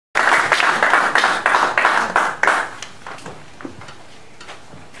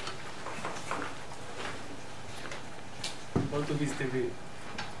TV.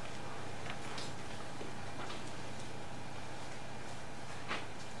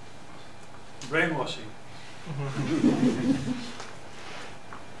 Brainwashing.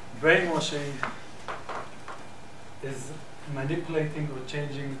 Brainwashing is manipulating or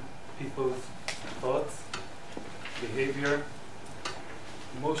changing people's thoughts, behavior,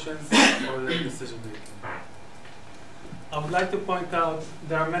 emotions, or their decision making. I would like to point out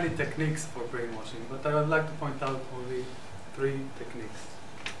there are many techniques for brainwashing, but I would like to point out only 3 techniques.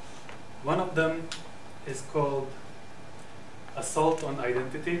 One of them is called assault on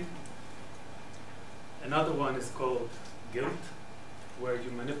identity. Another one is called guilt, where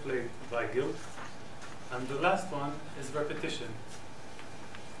you manipulate by guilt. And the last one is repetition.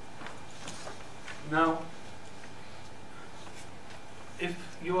 Now, if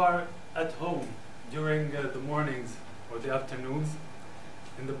you are at home during the mornings or the afternoons,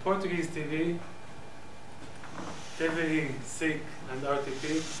 in the Portuguese TV, TV, SIC, and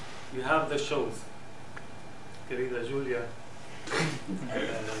RTP, you have the shows. Querida Julia,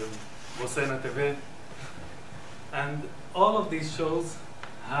 Você na TV. And all of these shows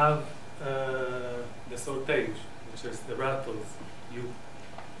have the sorteio, which is the raffles. You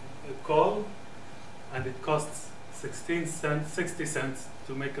call, and it costs 60 cents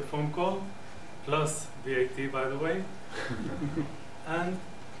to make a phone call, plus VAT, by the way. And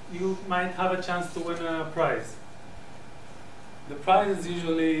you might have a chance to win a prize. The prize is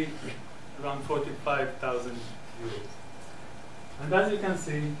usually around 45,000 euros. And as you can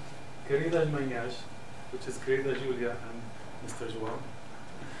see, Querida Manhãs, which is Querida Julia and Mr. João.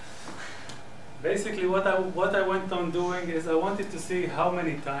 Basically, what I went on doing is I wanted to see how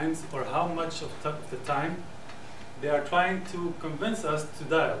many times or how much of the time they are trying to convince us to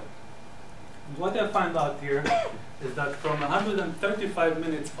dial. And what I found out here is that from 135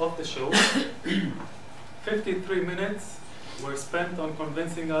 minutes of the show, 53 minutes were spent on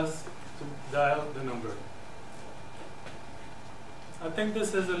convincing us to dial the number. I think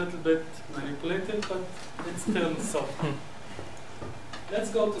this is a little bit manipulative, but it's still soft.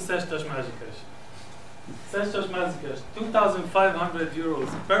 Let's go to Cestas Mágicas. Cestas Mágicas, 2,500 euros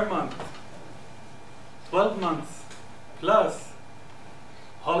per month, 12 months, plus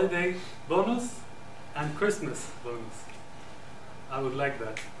holiday bonus and Christmas bonus. I would like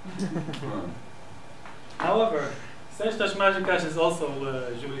that. However, Cestas Mágicas is also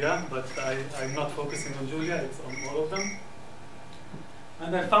Julia, but I'm not focusing on Julia, it's on all of them.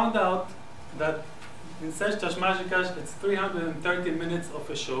 And I found out that in Cestas Mágicas, it's 330 minutes of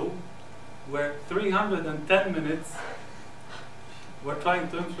a show, where 310 minutes were trying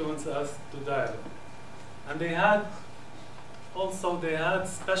to influence us to dial. And they had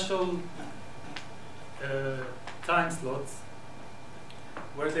special time slots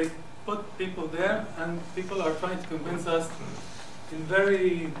where they put people there, and people are trying to convince us in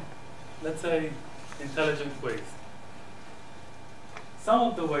very, let's say, intelligent ways. Some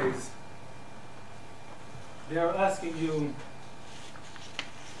of the ways, they are asking you,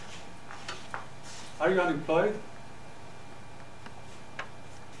 are you unemployed?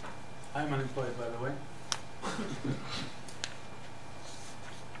 I'm unemployed, by the way.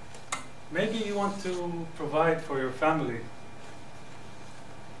 Maybe you want to provide for your family.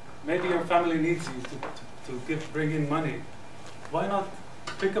 Maybe your family needs you to bring in money. Why not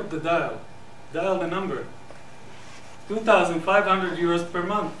pick up the dial? Dial the number. 2,500 euros per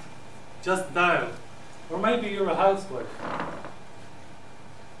month. Just dial. Or maybe you're a housewife.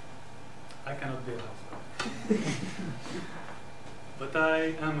 I cannot be a housewife. But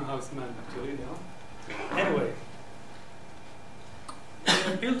I am a houseman, actually, now. Anyway.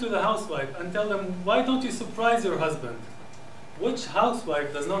 You appeal to the housewife and tell them, why don't you surprise your husband? Which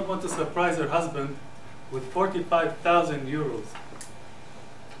housewife does not want to surprise her husband with 45,000 euros?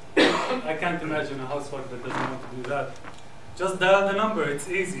 I can't imagine a housewife that doesn't want to do that. Just dial the number, it's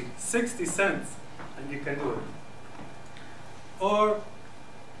easy. 60 cents, and you can do it. Or,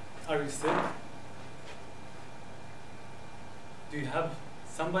 are you sick? Do you have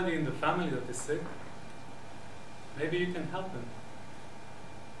somebody in the family that is sick? Maybe you can help them.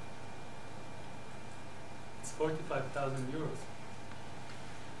 It's 45,000 euros.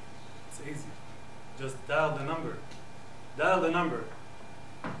 It's easy. Just dial the number. Dial the number.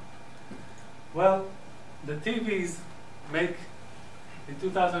 Well, the TVs make, in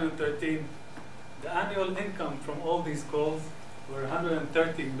 2013, the annual income from all these calls were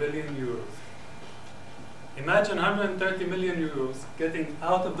 130 million euros. Imagine 130 million euros getting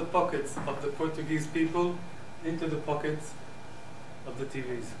out of the pockets of the Portuguese people into the pockets of the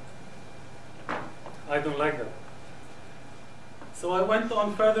TVs. I don't like that. So I went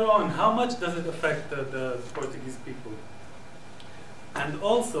on further on. How much does it affect the Portuguese people? And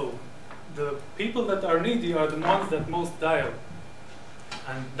also, the people that are needy are the ones that most dial.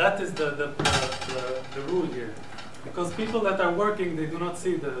 And that is the rule here. Because people that are working, they do not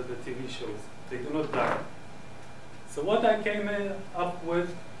see the TV shows. They do not dial. So what I came up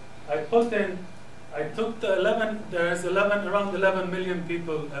with, I took the 11, there's around 11 million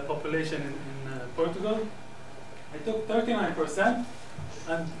people, population in Portugal. I took 39%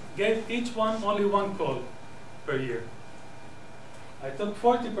 and gave each one only one call per year. I took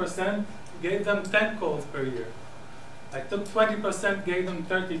 40%, gave them 10 calls per year. I took 20%, gave them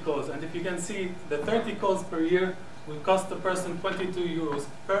 30 calls. And if you can see, the 30 calls per year will cost the person 22 euros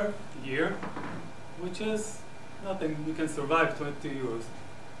per year, which is nothing. You can survive 22 euros.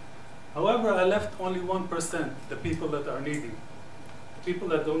 However, I left only 1%, the people that are needy, the people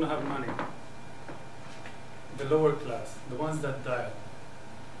that don't have money, the lower class, the ones that dial.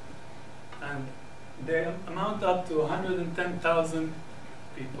 And they amount up to 110,000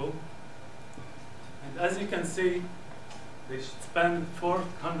 people. And as you can see, they should spend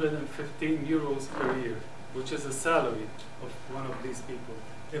 415 euros per year, which is a salary of one of these people,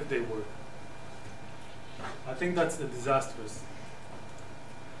 if they work. I think that's disastrous.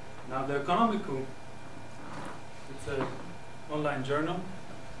 Now the Economico, it's an online journal,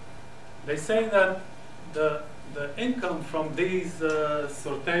 they say that the income from these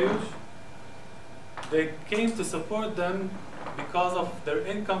sorteios, they came to support them because of their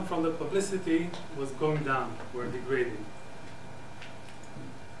income from the publicity was going down, were degrading.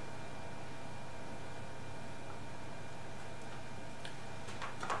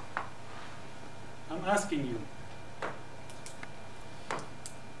 I'm asking you,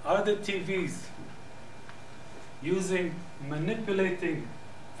 are the TVs using manipulating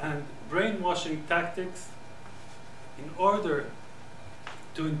and brainwashing tactics in order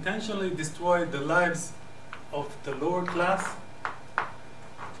to intentionally destroy the lives of the lower class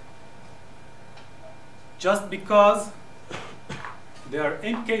just because they are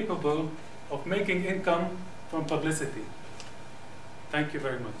incapable of making income from publicity? Thank you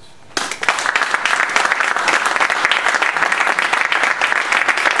very much.